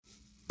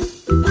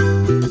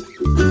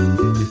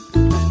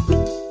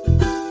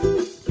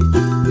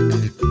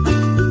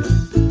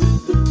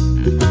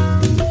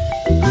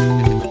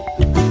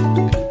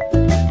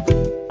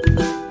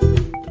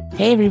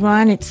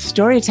everyone, it's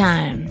story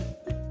time.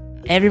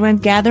 Everyone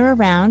gather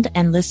around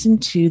and listen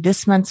to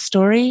this month's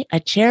story, A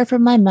Chair for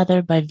My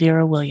Mother by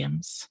Vera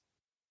Williams.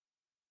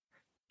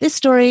 This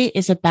story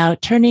is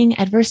about turning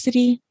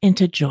adversity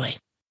into joy.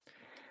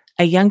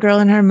 A young girl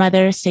and her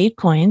mother save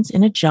coins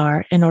in a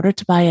jar in order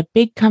to buy a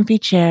big comfy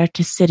chair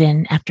to sit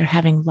in after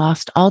having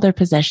lost all their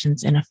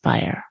possessions in a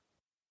fire.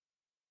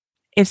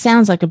 It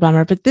sounds like a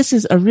bummer, but this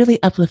is a really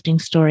uplifting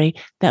story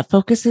that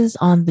focuses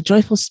on the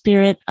joyful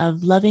spirit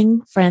of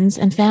loving friends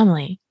and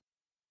family.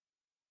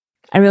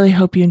 I really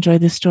hope you enjoy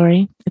this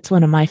story. It's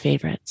one of my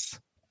favorites.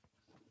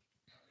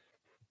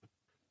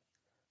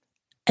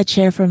 A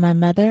Chair for My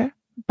Mother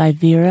by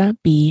Vera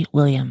B.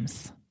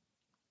 Williams.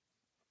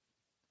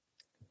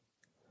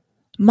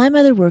 My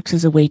mother works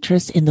as a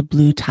waitress in the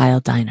Blue Tile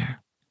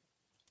Diner.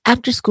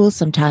 After school,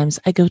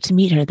 sometimes I go to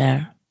meet her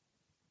there.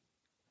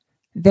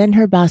 Then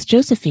her boss,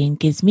 Josephine,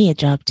 gives me a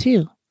job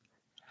too.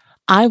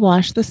 I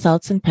wash the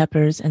salts and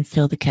peppers and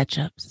fill the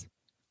ketchups.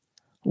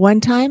 One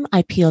time,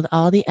 I peeled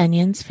all the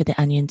onions for the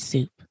onion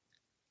soup.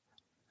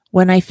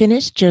 When I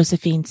finish,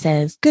 Josephine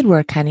says, "Good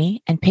work,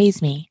 honey," and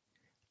pays me.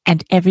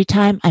 And every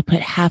time I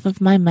put half of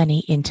my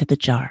money into the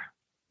jar.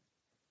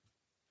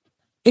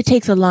 It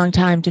takes a long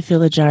time to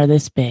fill a jar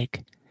this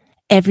big.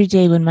 Every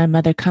day when my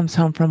mother comes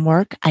home from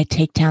work, I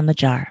take down the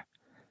jar.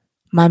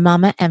 My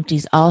mama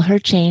empties all her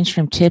change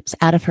from tips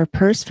out of her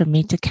purse for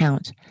me to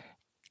count.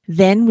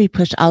 Then we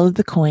push all of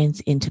the coins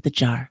into the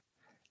jar.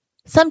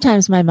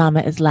 Sometimes my mama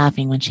is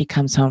laughing when she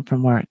comes home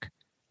from work.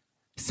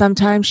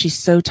 Sometimes she's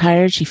so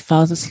tired she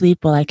falls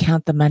asleep while I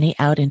count the money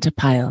out into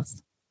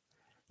piles.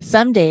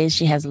 Some days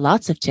she has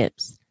lots of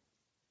tips.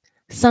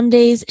 Some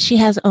days she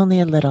has only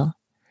a little.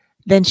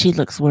 Then she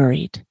looks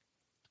worried.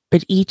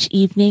 But each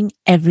evening,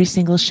 every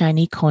single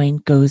shiny coin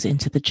goes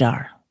into the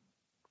jar.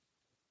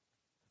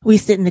 We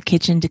sit in the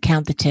kitchen to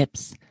count the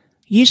tips.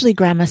 Usually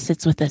Grandma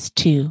sits with us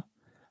too.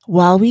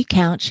 While we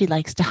count, she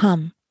likes to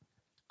hum.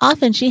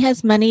 Often she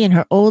has money in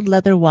her old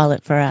leather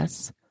wallet for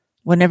us.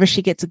 Whenever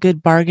she gets a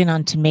good bargain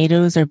on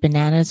tomatoes or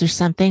bananas or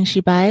something she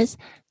buys,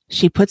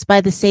 she puts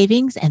by the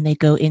savings and they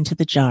go into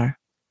the jar.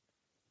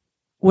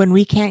 When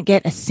we can't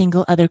get a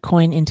single other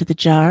coin into the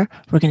jar,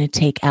 we're going to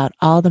take out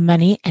all the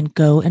money and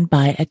go and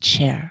buy a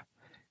chair.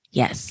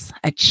 Yes,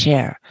 a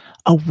chair.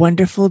 A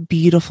wonderful,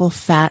 beautiful,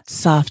 fat,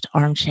 soft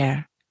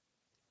armchair.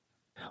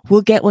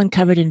 We'll get one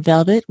covered in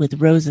velvet with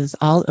roses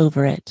all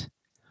over it.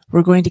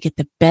 We're going to get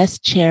the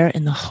best chair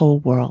in the whole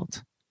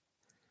world.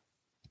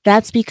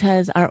 That's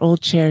because our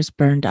old chairs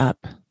burned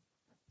up.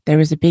 There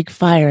was a big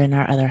fire in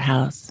our other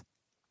house.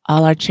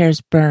 All our chairs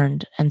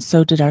burned, and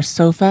so did our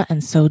sofa,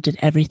 and so did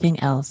everything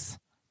else.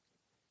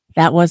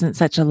 That wasn't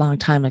such a long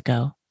time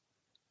ago.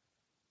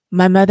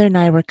 My mother and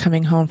I were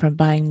coming home from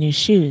buying new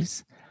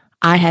shoes.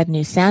 I had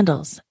new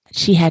sandals.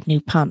 She had new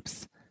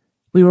pumps.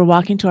 We were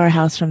walking to our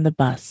house from the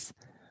bus.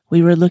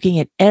 We were looking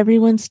at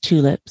everyone's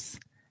tulips.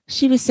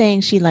 She was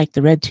saying she liked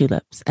the red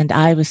tulips, and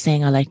I was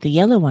saying I liked the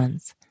yellow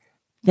ones.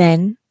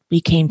 Then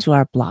we came to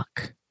our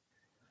block.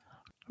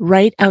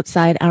 Right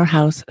outside our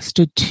house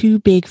stood two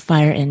big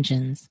fire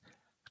engines.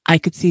 I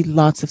could see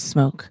lots of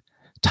smoke.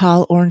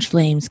 Tall orange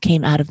flames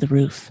came out of the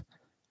roof.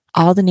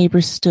 All the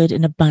neighbors stood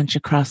in a bunch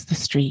across the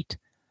street.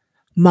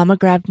 Mama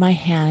grabbed my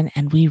hand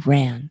and we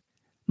ran.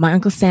 My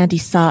Uncle Sandy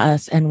saw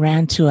us and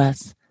ran to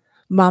us.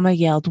 Mama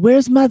yelled,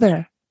 "Where's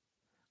Mother?"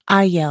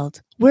 I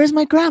yelled, "Where's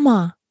my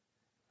grandma?"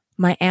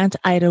 My Aunt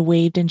Ida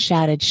waved and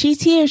shouted,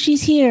 "She's here,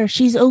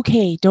 she's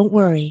okay, don't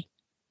worry."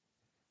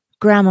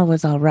 Grandma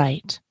was all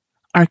right.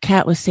 Our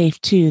cat was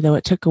safe too, though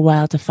it took a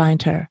while to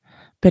find her,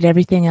 but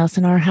everything else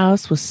in our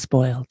house was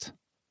spoiled.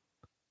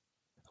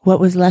 What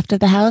was left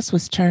of the house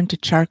was turned to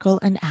charcoal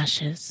and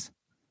ashes.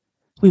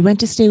 We went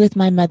to stay with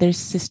my mother's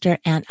sister,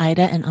 Aunt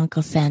Ida, and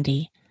Uncle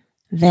Sandy.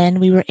 Then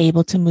we were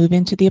able to move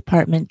into the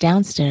apartment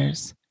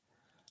downstairs.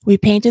 We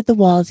painted the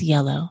walls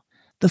yellow.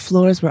 The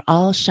floors were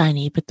all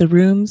shiny, but the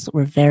rooms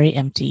were very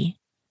empty.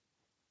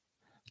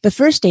 The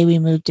first day we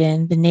moved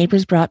in, the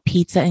neighbors brought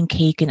pizza and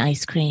cake and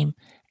ice cream,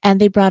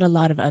 and they brought a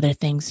lot of other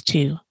things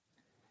too.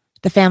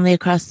 The family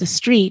across the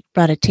street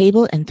brought a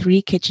table and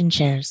 3 kitchen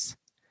chairs.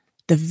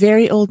 The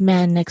very old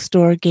man next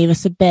door gave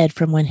us a bed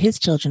from when his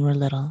children were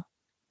little.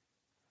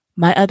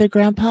 My other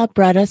grandpa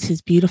brought us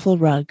his beautiful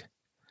rug.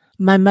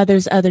 My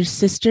mother's other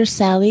sister,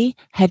 Sally,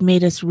 had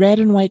made us red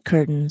and white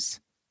curtains.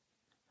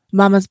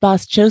 Mama's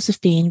boss,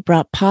 Josephine,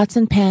 brought pots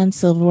and pans,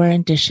 silverware,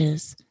 and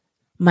dishes.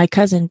 My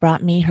cousin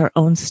brought me her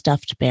own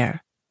stuffed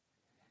bear.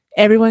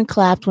 Everyone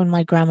clapped when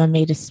my grandma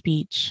made a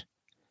speech.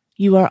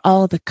 "You are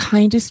all the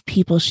kindest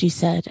people," she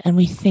said, "and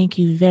we thank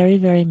you very,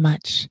 very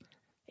much.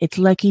 It's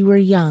lucky we're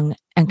young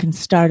and can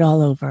start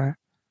all over."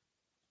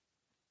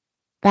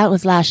 That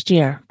was last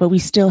year, but we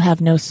still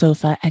have no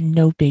sofa and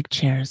no big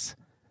chairs.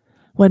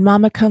 When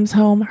Mama comes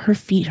home, her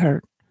feet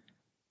hurt.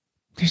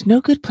 "There's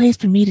no good place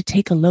for me to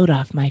take a load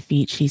off my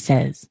feet," she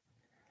says.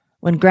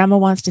 When Grandma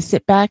wants to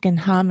sit back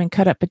and hum and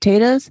cut up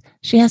potatoes,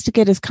 she has to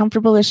get as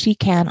comfortable as she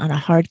can on a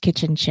hard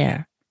kitchen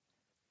chair.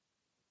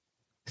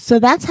 So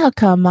that's how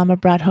come Mama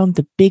brought home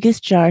the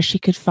biggest jar she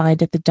could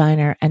find at the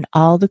diner, and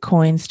all the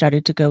coins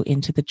started to go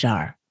into the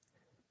jar.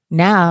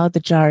 Now the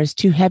jar is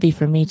too heavy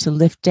for me to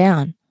lift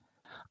down.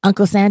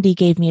 Uncle Sandy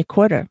gave me a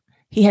quarter.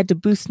 He had to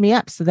boost me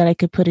up so that I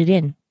could put it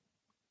in.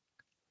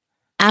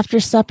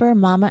 After supper,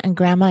 Mama and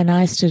Grandma and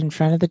I stood in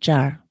front of the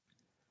jar.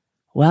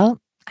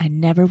 Well, I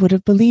never would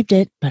have believed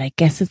it, but I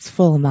guess it's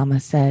full, Mama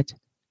said.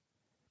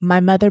 My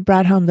mother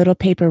brought home little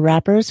paper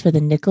wrappers for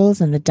the nickels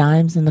and the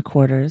dimes and the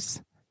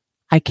quarters.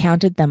 I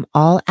counted them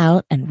all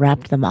out and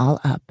wrapped them all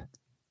up.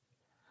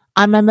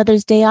 On my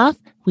mother's day off,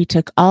 we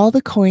took all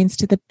the coins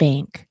to the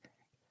bank.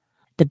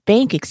 The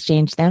bank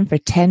exchanged them for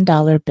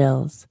 $10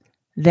 bills.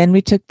 Then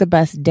we took the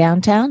bus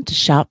downtown to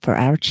shop for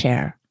our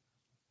chair.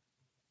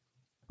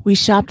 We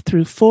shopped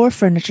through 4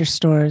 furniture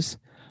stores.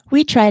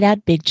 We tried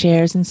out big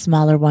chairs and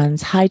smaller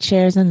ones, high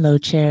chairs and low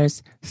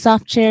chairs,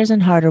 soft chairs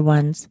and harder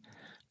ones.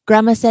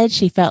 Grandma said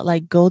she felt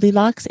like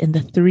Goldilocks in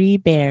the 3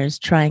 Bears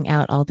trying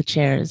out all the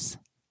chairs.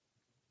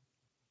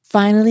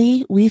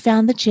 Finally, we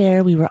found the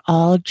chair we were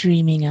all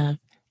dreaming of,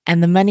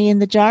 and the money in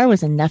the jar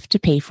was enough to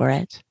pay for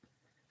it.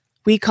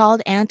 We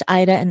called Aunt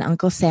Ida and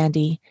Uncle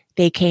Sandy.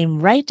 They came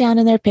right down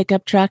in their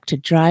pickup truck to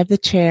drive the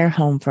chair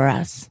home for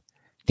us.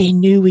 They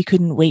knew we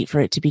couldn't wait for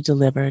it to be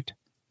delivered.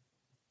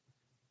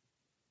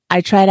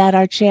 I tried out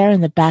our chair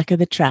in the back of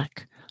the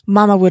truck.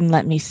 Mama wouldn't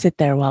let me sit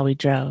there while we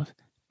drove,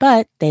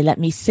 but they let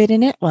me sit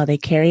in it while they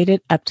carried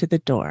it up to the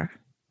door.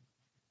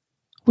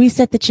 We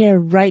set the chair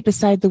right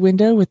beside the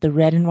window with the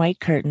red and white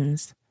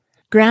curtains.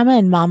 Grandma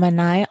and Mama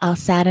and I all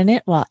sat in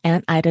it while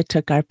Aunt Ida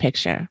took our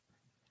picture.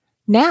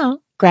 Now,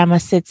 Grandma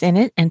sits in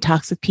it and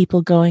talks with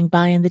people going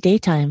by in the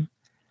daytime.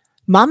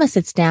 Mama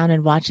sits down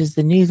and watches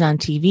the news on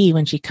TV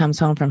when she comes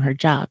home from her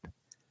job.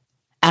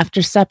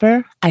 After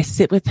supper, I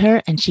sit with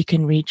her and she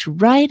can reach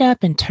right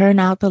up and turn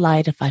out the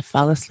light if I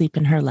fall asleep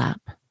in her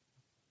lap.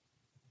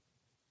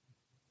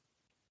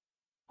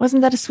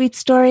 Wasn't that a sweet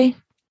story?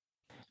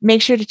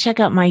 Make sure to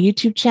check out my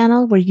YouTube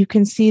channel where you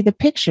can see the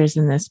pictures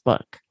in this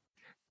book.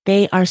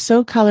 They are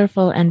so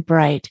colorful and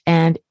bright,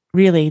 and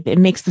really, it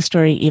makes the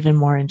story even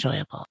more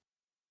enjoyable.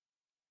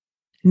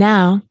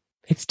 Now,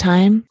 it's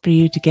time for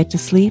you to get to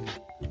sleep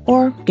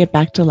or get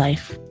back to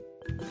life.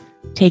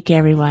 Take care,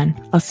 everyone.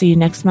 I'll see you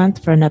next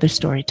month for another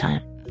story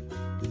time.